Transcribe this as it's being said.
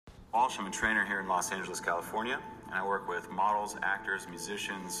Walsh. I'm a trainer here in Los Angeles, California, and I work with models, actors,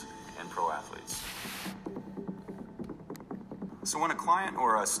 musicians, and pro athletes. So when a client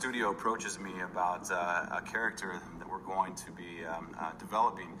or a studio approaches me about a character that we're going to be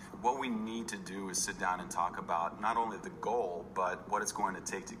developing, what we need to do is sit down and talk about not only the goal, but what it's going to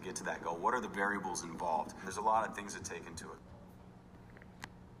take to get to that goal. What are the variables involved? There's a lot of things that take into it.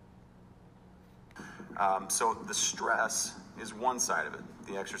 So the stress is one side of it,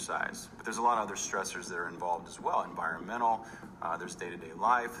 the exercise. But there's a lot of other stressors that are involved as well. Environmental, there's day-to-day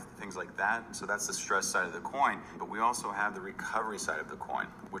life, things like that. So that's the stress side of the coin. But we also have the recovery side of the coin,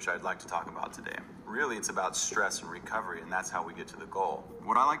 which I'd like to talk about today. Really, it's about stress and recovery, and that's how we get to the goal.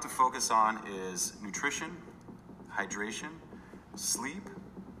 What I like to focus on is nutrition, hydration, sleep,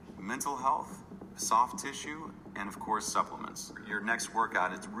 mental health, soft tissue, and of course supplements. Your next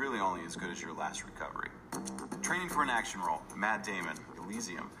workout is really only as good as your last recovery. Training for an action role, Matt Damon,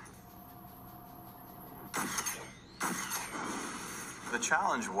 Elysium. The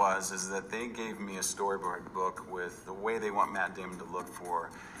challenge is that they gave me a storyboard book with the way they want Matt Damon to look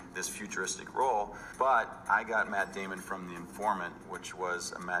for this futuristic role, but I got Matt Damon from The Informant, which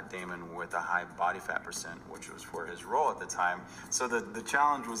was a Matt Damon with a high body fat percent, which was for his role at the time. So the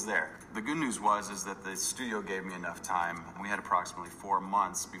challenge was there. The good news is that the studio gave me enough time. We had approximately 4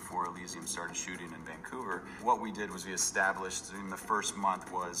 months before Elysium started shooting in Vancouver. What we did was we established in the first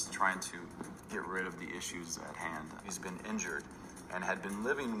month was trying to get rid of the issues at hand. He's been injured and had been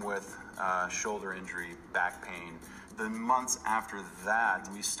living with shoulder injury, back pain. The months after that,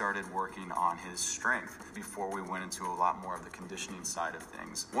 we started working on his strength before we went into a lot more of the conditioning side of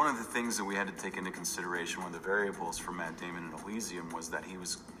things. One of the things that we had to take into consideration, one of the variables for Matt Damon in Elysium, was that he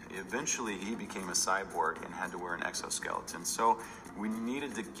became a cyborg and had to wear an exoskeleton. So we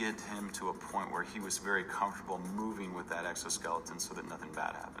needed to get him to a point where he was very comfortable moving with that exoskeleton so that nothing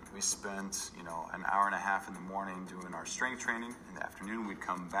bad happened. We spent, an hour and a half in the morning doing our strength training. In the afternoon, we'd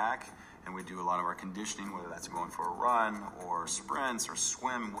come back and we do a lot of our conditioning, whether that's going for a run or sprints or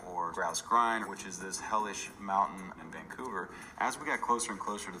swim or grouse grind, which is this hellish mountain in Vancouver. As we got closer and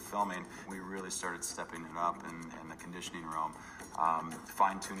closer to filming, we really started stepping it up in the conditioning realm,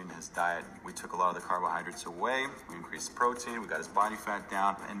 fine-tuning his diet. We took a lot of the carbohydrates away, we increased the protein, we got his body fat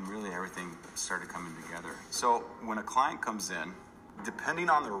down, and really everything started coming together. So when a client comes in, depending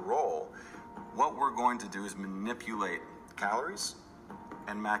on their role, what we're going to do is manipulate calories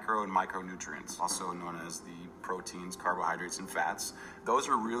and macro and micronutrients, also known as the proteins, carbohydrates, and fats. Those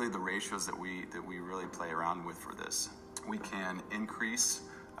are really the ratios that we really play around with for this. We can increase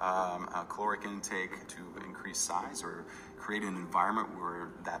caloric intake to increase size or create an environment where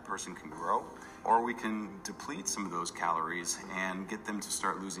that person can grow, or we can deplete some of those calories and get them to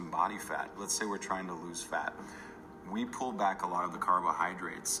start losing body fat. Let's say we're trying to lose fat. We pull back a lot of the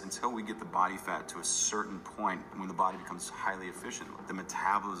carbohydrates until we get the body fat to a certain point when the body becomes highly efficient. The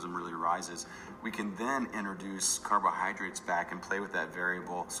metabolism really rises. We can then introduce carbohydrates back and play with that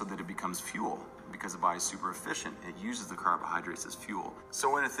variable so that it becomes fuel. Because the body's super efficient, it uses the carbohydrates as fuel.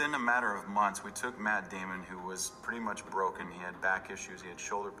 So within a matter of months, we took Matt Damon, who was pretty much broken. He had back issues, he had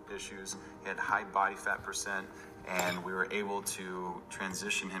shoulder issues, he had high body fat percent, and we were able to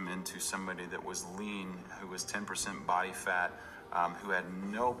transition him into somebody that was lean, who was 10% body fat, who had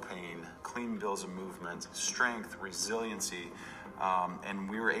no pain, clean bills of movement, strength, resiliency, and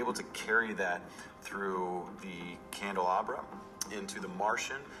we were able to carry that through the Candelabra, into the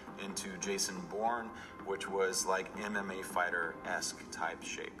Martian, into Jason Bourne, which was like MMA fighter-esque type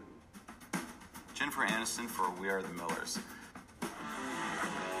shape. Jennifer Aniston for We Are the Millers.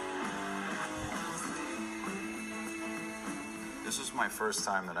 This was my first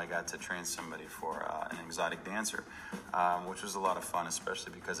time that I got to train somebody for an exotic dancer, which was a lot of fun,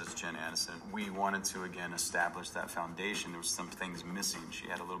 especially because it's Jen Aniston. We wanted to, again, establish that foundation. There was some things missing. She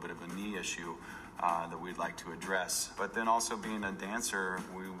had a little bit of a knee issue that we'd like to address. But then also being a dancer,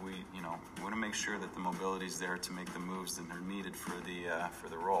 we want to make sure that the mobility is there to make the moves that are needed for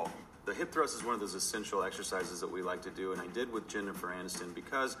the role. The hip thrust is one of those essential exercises that we like to do, and I did with Jennifer Aniston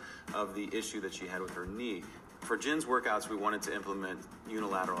because of the issue that she had with her knee. For Jen's workouts, we wanted to implement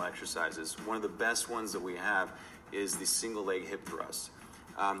unilateral exercises. One of the best ones that we have is the single leg hip thrust.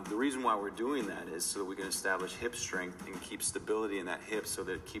 The reason why we're doing that is so that we can establish hip strength and keep stability in that hip so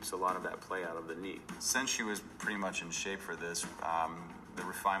that it keeps a lot of that play out of the knee. Since she was pretty much in shape for this, the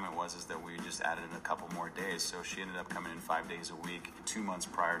refinement is that we just added a couple more days. So she ended up coming in 5 days a week, 2 months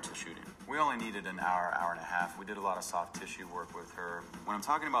prior to shooting. We only needed an hour, hour and a half. We did a lot of soft tissue work with her. When I'm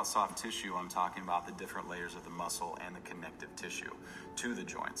talking about soft tissue, I'm talking about the different layers of the muscle and the connective tissue to the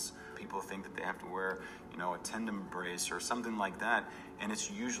joints. people think that they have to wear, a tendon brace or something like that, and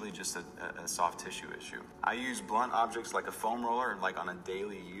it's usually just a soft tissue issue. I use blunt objects like a foam roller, like on a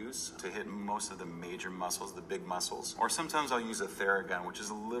daily use, to hit most of the major muscles, the big muscles. Or sometimes I'll use a Theragun, which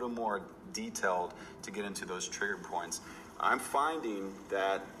is a little more detailed to get into those trigger points. I'm finding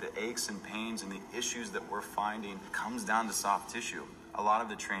that the aches and pains and the issues that we're finding comes down to soft tissue. A lot of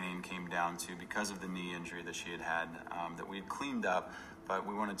the training came down to, because of the knee injury that she had that we had cleaned up, but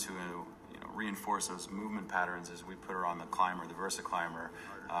we wanted to reinforce those movement patterns as we put her on the climber, the Versa climber,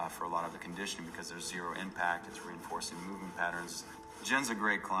 for a lot of the conditioning, because there's zero impact. It's reinforcing movement patterns. Jen's a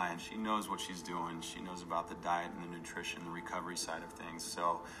great client. She knows what she's doing. She knows about the diet and the nutrition, the recovery side of things.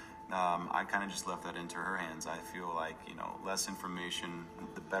 So I kind of just left that into her hands. I feel like, less information,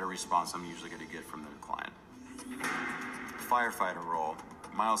 the better response I'm usually going to get from the client. Firefighter role,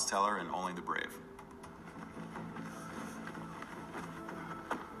 Miles Teller and Only the Brave.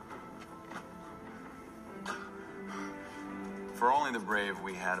 For Only the Brave,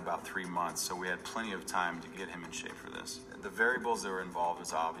 we had about 3 months, so we had plenty of time to get him in shape for this. The variables that were involved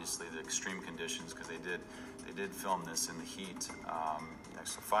was obviously the extreme conditions, because they did film this in the heat,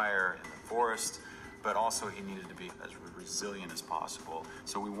 next to fire, in the forest, but also he needed to be as resilient as possible.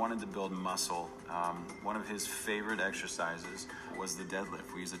 So we wanted to build muscle. One of his favorite exercises was the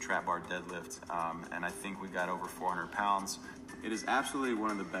deadlift. We used a trap bar deadlift, and I think we got over 400 pounds. It is absolutely one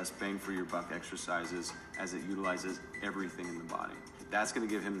of the best bang for your buck exercises, as it utilizes everything in the body. That's going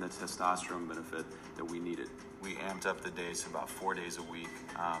to give him the testosterone benefit that we needed. We amped up the days to about 4 days a week.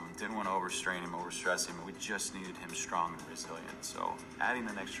 Didn't want to overstrain him, overstress him. We just needed him strong and resilient. So adding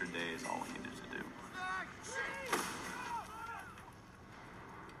an extra day is all we needed to do.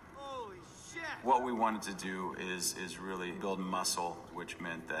 Holy shit! What we wanted to do is really build muscle, which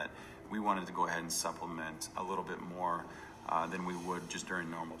meant that we wanted to go ahead and supplement a little bit more than we would just during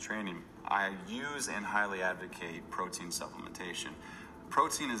normal training. I use and highly advocate protein supplementation.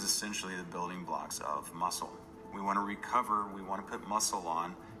 Protein is essentially the building blocks of muscle. We want to recover, we want to put muscle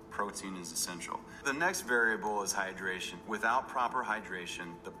on. Protein is essential. The next variable is hydration. Without proper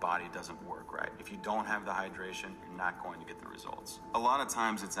hydration, the body doesn't work right. If you don't have the hydration, you're not going to get the results. A lot of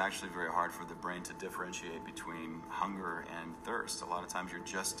times it's actually very hard for the brain to differentiate between hunger and thirst. A lot of times you're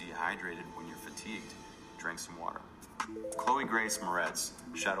just dehydrated when you're fatigued. Drink some water. Chloe Grace Moretz,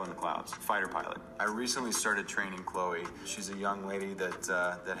 Shadow in the Clouds, fighter pilot. I recently started training Chloe. She's a young lady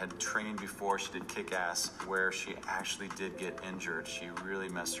that had trained before. She did kick-ass, where she actually did get injured. She really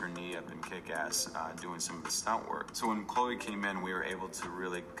messed her knee up in kick-ass doing some of the stunt work. So when Chloe came in, we were able to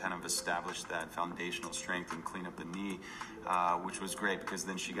really kind of establish that foundational strength and clean up the knee, which was great, because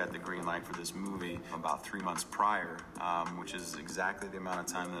then she got the green light for this movie about 3 months prior, which is exactly the amount of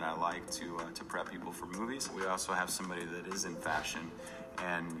time that I like to prep people for movies. We also have somebody that is in fashion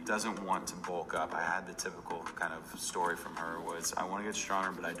and doesn't want to bulk up. I had the typical kind of story from her was, I want to get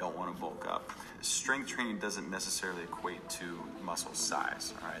stronger, but I don't want to bulk up. Strength training doesn't necessarily equate to muscle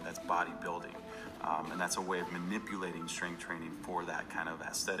size, all right? That's bodybuilding, and that's a way of manipulating strength training for that kind of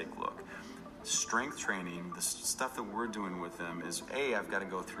aesthetic look. Strength training, the stuff that we're doing with them is, A, I've got to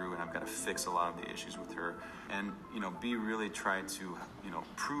go through and I've got to fix a lot of the issues with her, and B, really try to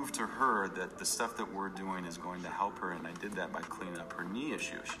prove to her that the stuff that we're doing is going to help her. And I did that by cleaning up her knee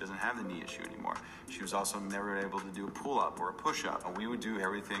issue. She doesn't have the knee issue anymore. She was also never able to do a pull-up or a push-up. We would do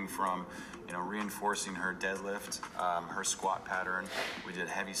everything from reinforcing her deadlift, her squat pattern. We did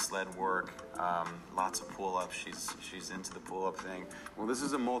heavy sled work, lots of pull-ups. She's into the pull-up thing. Well, this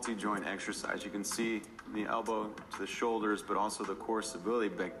is a multi-joint exercise. You can see the elbow to the shoulders, but also the core stability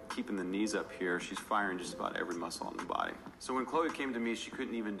by keeping the knees up here. She's firing just about every muscle on the body. So when Chloe came to me, she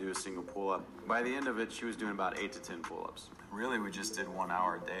couldn't even do a single pull-up. By the end of it, she was doing about 8 to 10 pull-ups. Really, we just did 1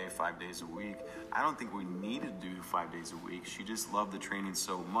 hour a day, 5 days a week. I don't think we needed to do 5 days a week. She just loved the training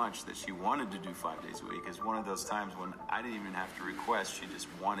so much that she wanted to do 5 days a week. It's one of those times when I didn't even have to request. She just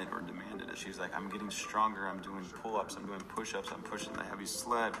wanted or demanded it. She was like, I'm getting stronger. I'm doing pull-ups. I'm doing push-ups. I'm pushing the heavy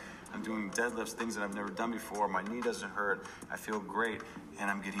sled. I'm doing deadlifts, things that I've never done before. My knee doesn't hurt. I feel great.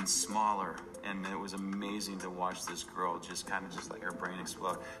 And I'm getting smaller. And it was amazing to watch this girl just like her brain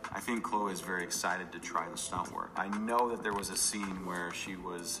explode. I think Chloe is very excited to try the stunt work. I know that there was a scene where she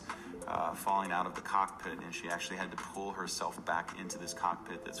was falling out of the cockpit, and she actually had to pull herself back into this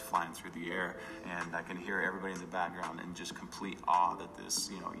cockpit that's flying through the air. And I can hear everybody in the background in just complete awe that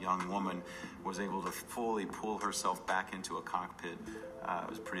this young woman was able to fully pull herself back into a cockpit. It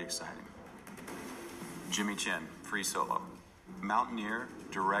was pretty exciting. Jimmy Chin, free solo. Mountaineer,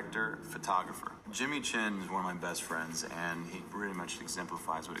 director, photographer. Jimmy Chin is one of my best friends, and he pretty much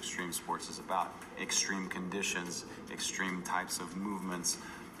exemplifies what extreme sports is about. Extreme conditions, extreme types of movements.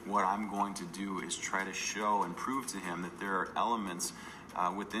 what I'm going to do is try to show and prove to him that there are elements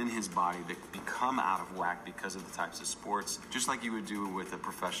within his body that become out of whack because of the types of sports, just like you would do with a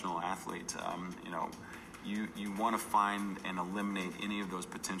professional athlete. You want to find and eliminate any of those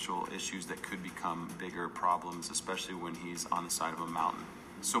potential issues that could become bigger problems, especially when he's on the side of a mountain.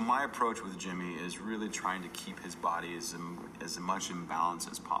 So my approach with Jimmy is really trying to keep his body as much in balance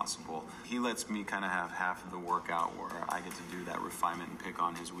as possible. He lets me kind of have half of the workout where I get to do that refinement and pick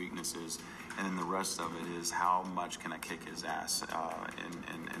on his weaknesses, and then the rest of it is how much can I kick his ass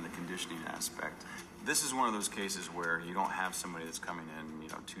in the conditioning aspect. This is one of those cases where you don't have somebody that's coming in,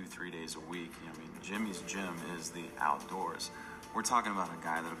 2-3 days a week. Jimmy's gym is the outdoors. We're talking about a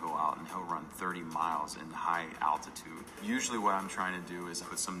guy that'll go out and he'll run 30 miles in high altitude. Usually what I'm trying to do is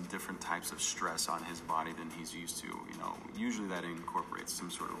put some different types of stress on his body than he's used to. Usually that incorporates some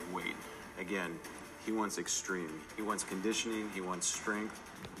sort of weight. Again, he wants extreme. He wants conditioning, he wants strength.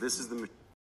 This is the